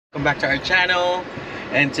Welcome back to our channel,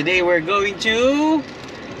 and today we're going to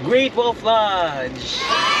Great Wolf Lodge.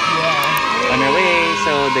 Yeah. On our way,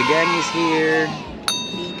 so the gang is here.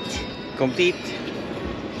 Complete.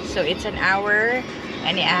 So it's an hour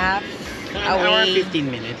and a half An hour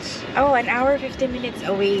 15 minutes. Oh, an hour 15 minutes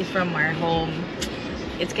away from our home.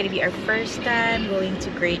 It's gonna be our first time going to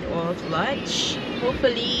Great Wolf Lodge.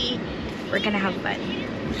 Hopefully, we're gonna have fun.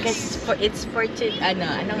 Because it's for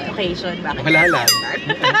anong occasion? Bakit? Wala lang.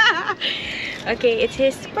 Okay, it's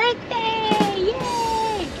his birthday!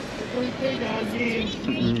 Yay!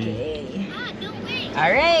 Okay.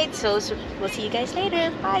 Alright, so we'll see you guys later.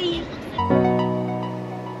 Bye!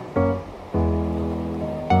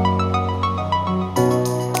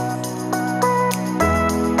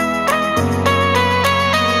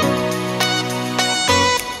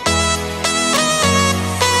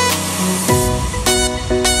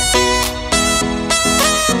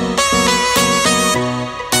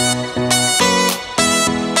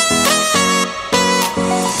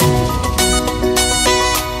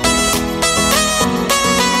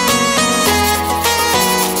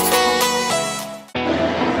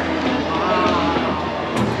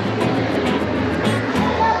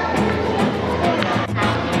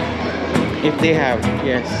 If they have,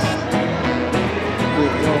 yes. Great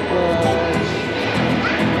Wolf Lodge.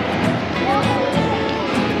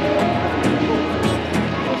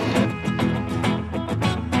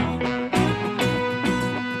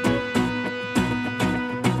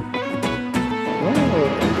 Oh,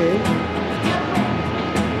 okay.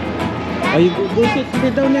 Are you go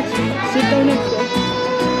sit down next? Sit down next.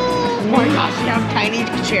 Oh my gosh, you have tiny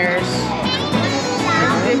chairs.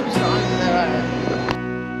 Zips on the...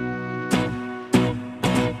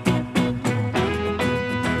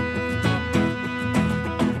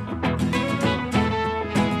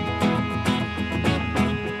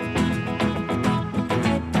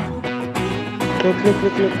 Look, go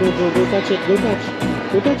touch it, go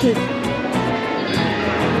touch it.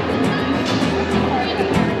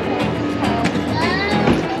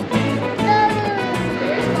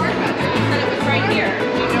 Right here.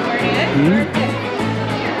 You know where it is?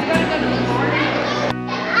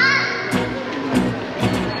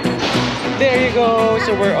 There you go.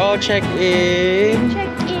 So we're all checked in.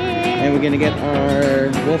 And we're gonna get our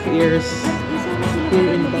wolf ears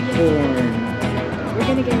here in popcorn. We're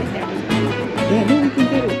gonna get it there. Yeah, no, we can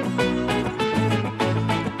get it.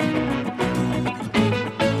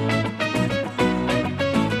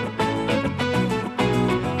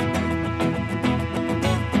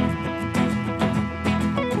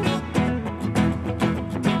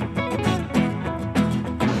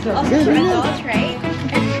 Also for adults, right?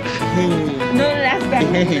 Hey. No, that's back.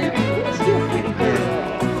 Hey.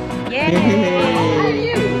 Yeah. How are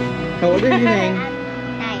you? How old are you, Nang?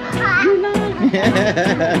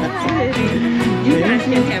 You guys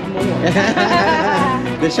can have more.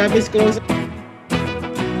 The shop is closed.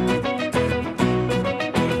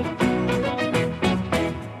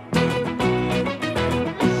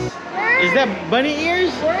 Is that bunny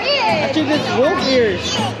ears? Actually, that's wolf ears.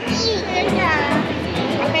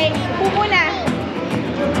 Okay, upo muna.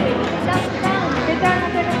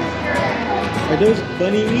 Are those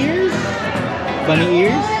bunny ears? Bunny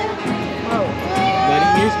ears? Oh.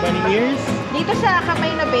 Bunny ears? Dito sa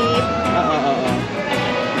kamay na babe. Oo.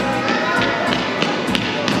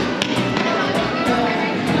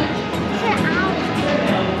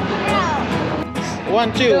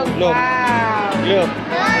 1, 2, look. Wow. Look.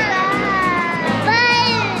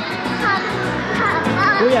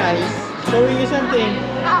 Kuya, he's showing you something.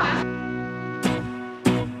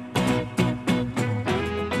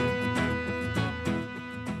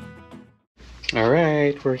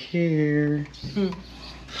 Alright, we're here.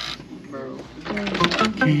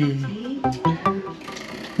 Okay.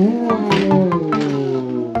 Whoa.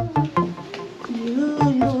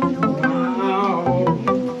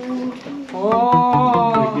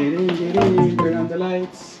 Oh. Get in. Turn on the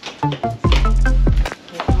lights.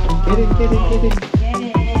 Get in.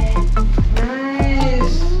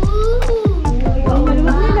 Nice. Oh,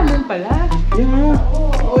 maluwag na naman pala. Yeah.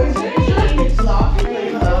 Oh, is it? It's locked.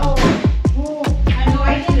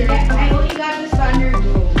 I only got the standard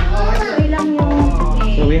room. Okay lang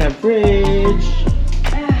yung... So we have fridge,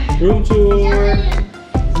 room tour.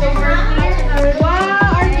 So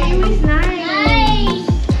wow, our view is nice.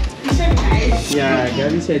 You said nice? Yeah,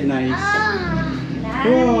 Gabby said nice.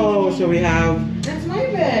 Whoa, so we have... That's my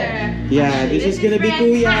bed. Yeah, this is gonna be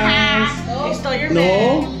Kuya's. You stole your No?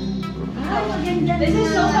 bed. This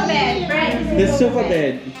is sofa bed, friends. This sofa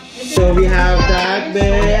bed. So we have that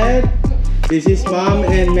bed. This is mom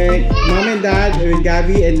and Dad with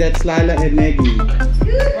Gabby, and that's Lala and Maggie.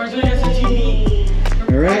 Where's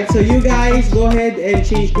you guys go ahead and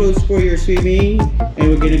change clothes for your swimming, and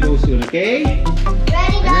we're gonna go soon, okay?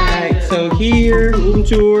 Alright, so here, room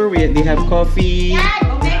tour, they have coffee,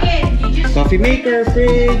 coffee maker,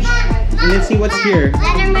 fridge, and let's see what's here.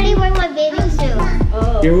 Dad, I'm ready to wear my bathing suit.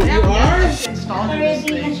 You are? Really?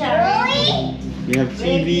 You have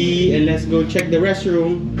TV, and let's go check the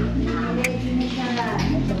restroom.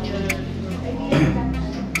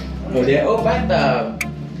 Oh, there. Oh, bathtub.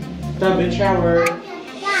 Tub and shower.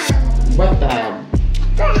 Bathtub.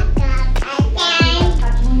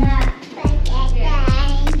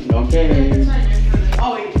 Okay.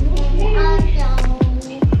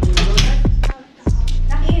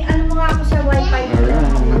 Ano mo nga ako sa wifi?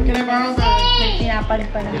 Alright. Can I borrow the tinapalit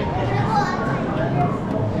pa namin?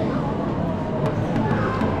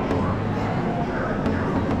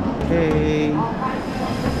 Okay.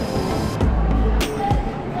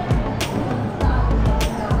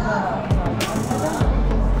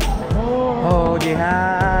 Oh, they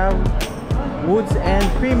have Woods and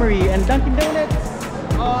Creamery and Dunkin' Donuts.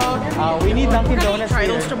 We need Dunkin' Donuts Try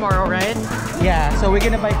here. those tomorrow, right? Yeah, so we're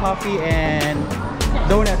gonna buy coffee and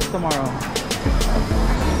donuts tomorrow.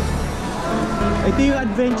 Ito yung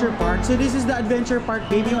adventure park. So this is the adventure park,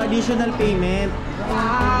 baby, yung additional payment.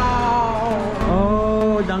 Wow!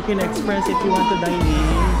 Oh, Dunkin' Express if you want to dine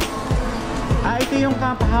in. Ito yung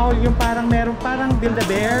Camp Howl, yung parang merong parang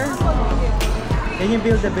Build-A-Bear. Yan yung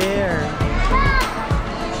Build-A-Bear.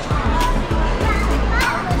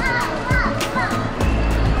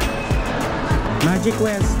 Magic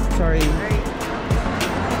West, sorry.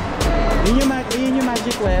 Yun yung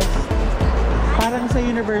Magic West. Parang sa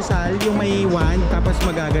Universal, yung may wand, tapos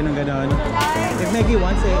magaganon-ganon. If Maggie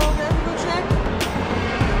wants it.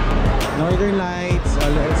 Northern Lights. Oh,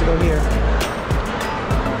 let's go here.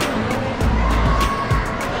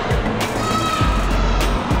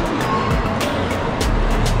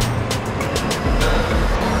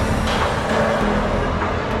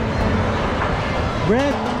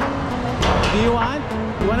 Brett, do you want?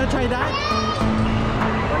 You want to try that?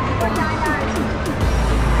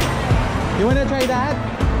 You want to try that?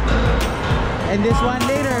 And this one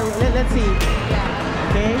later. Let's see.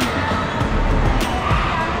 Okay.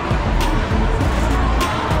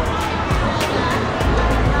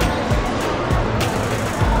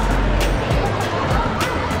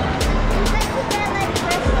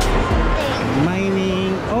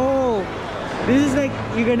 Mining. Oh, this is like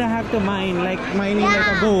you're gonna have to mine, like mining like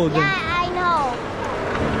a gold. Yeah, I know.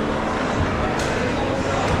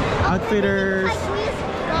 Outfitters.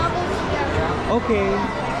 Okay.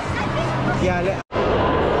 Yeah.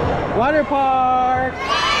 Water park.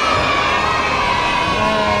 Bye.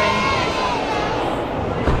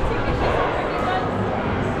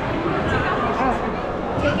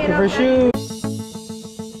 For shoes.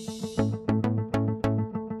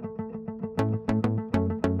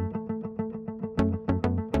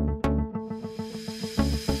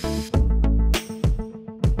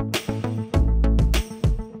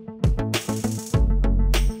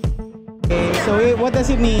 So what does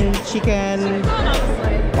it mean? She can...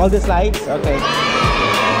 All the slides? Okay.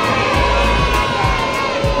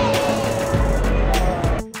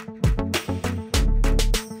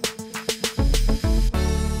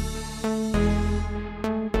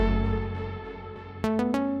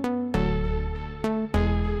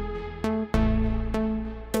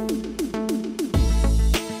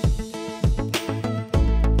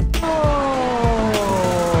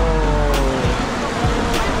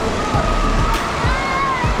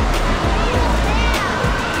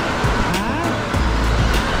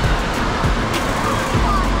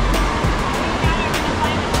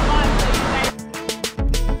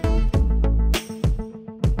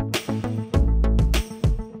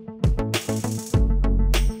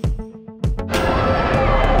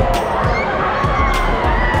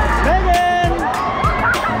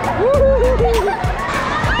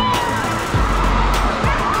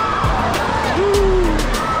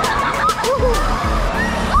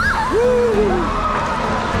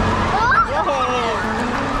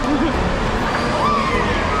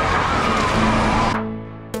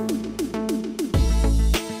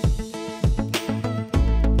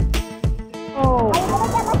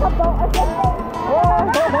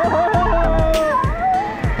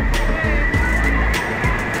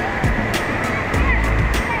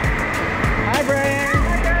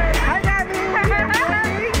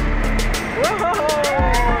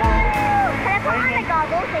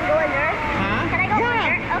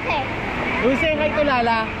 We'll say hi to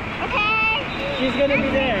Lala. Okay. She's gonna be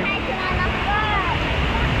there. Hi to Lala.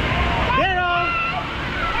 There, oh.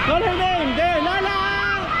 Call her name. There, Lala.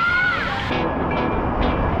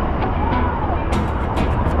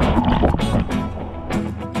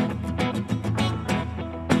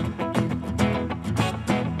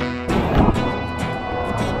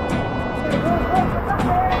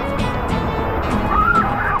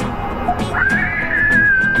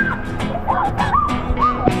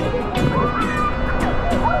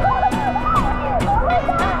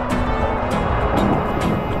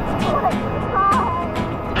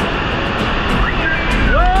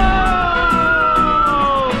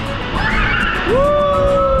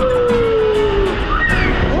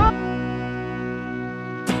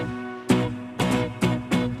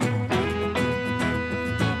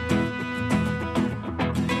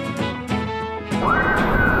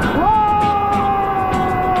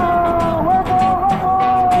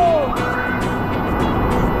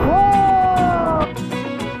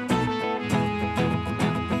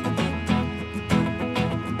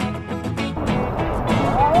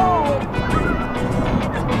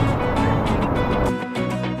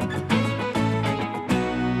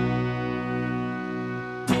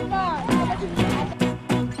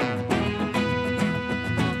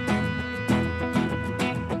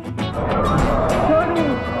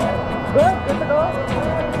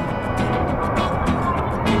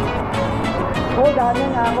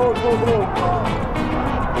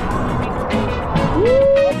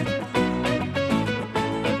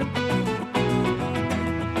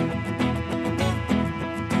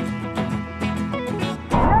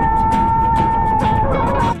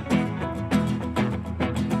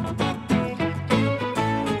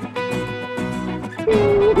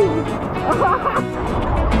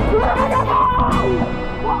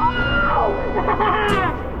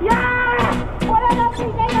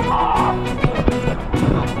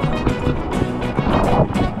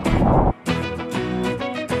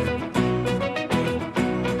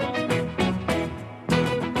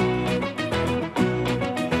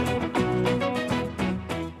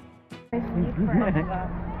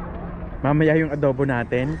 Mamaya yung adobo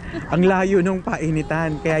natin. Ang layo nung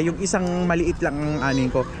painitan. Kaya yung isang maliit lang ang anin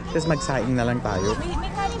ko. Tapos magsaing na lang tayo. May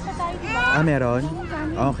kanin sa tayo, diba? Ah, meron?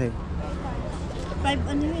 Okay.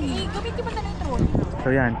 5 ano yun? Gamitin mo na lang ito. So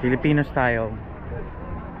yan, Filipino style.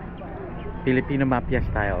 Filipino mafia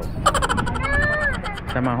style.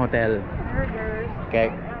 Sa mga hotel. Okay.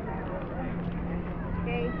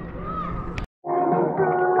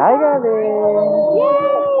 Hi, Gavin! Yay!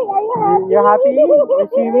 Are you happy? You're happy? You're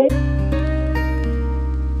swimming?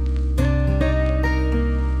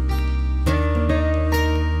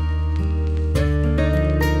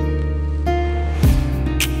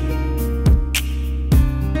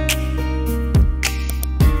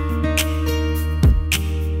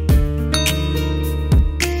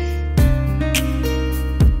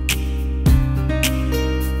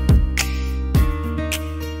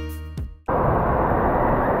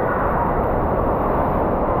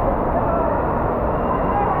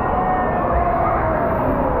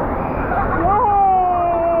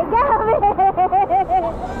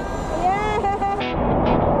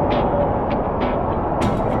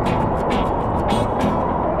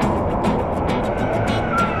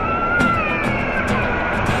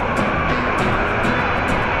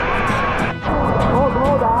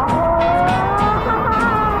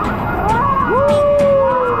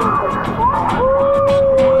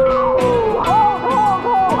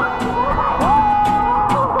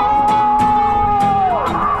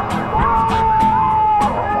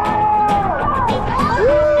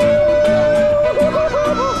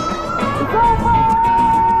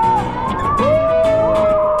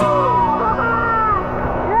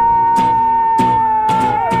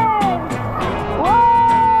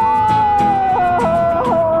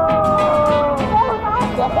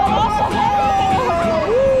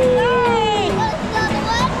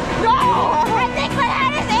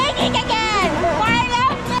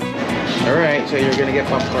 Alright, so you're gonna get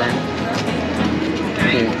popcorn.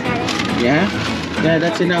 Okay. Yeah? Yeah,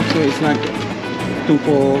 that's enough so it's not too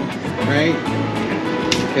full, right?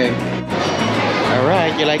 Okay.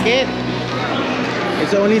 Alright, you like it?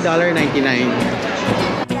 It's only $1.99.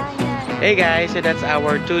 Hey guys, so that's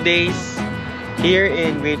our 2 days here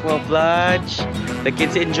in Great Wolf Lodge. The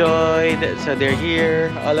kids enjoyed, so they're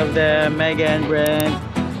here, all of them, Megan, Brent,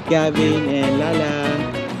 Gavin, and Lala.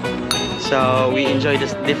 So we enjoy the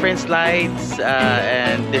different slides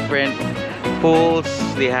and different pools.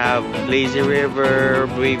 They have lazy river,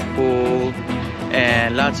 wave pool,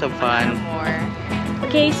 and lots of fun.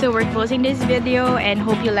 Okay, so we're closing this video and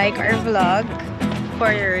hope you like our vlog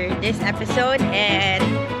for this episode and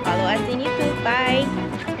follow us in YouTube. Bye!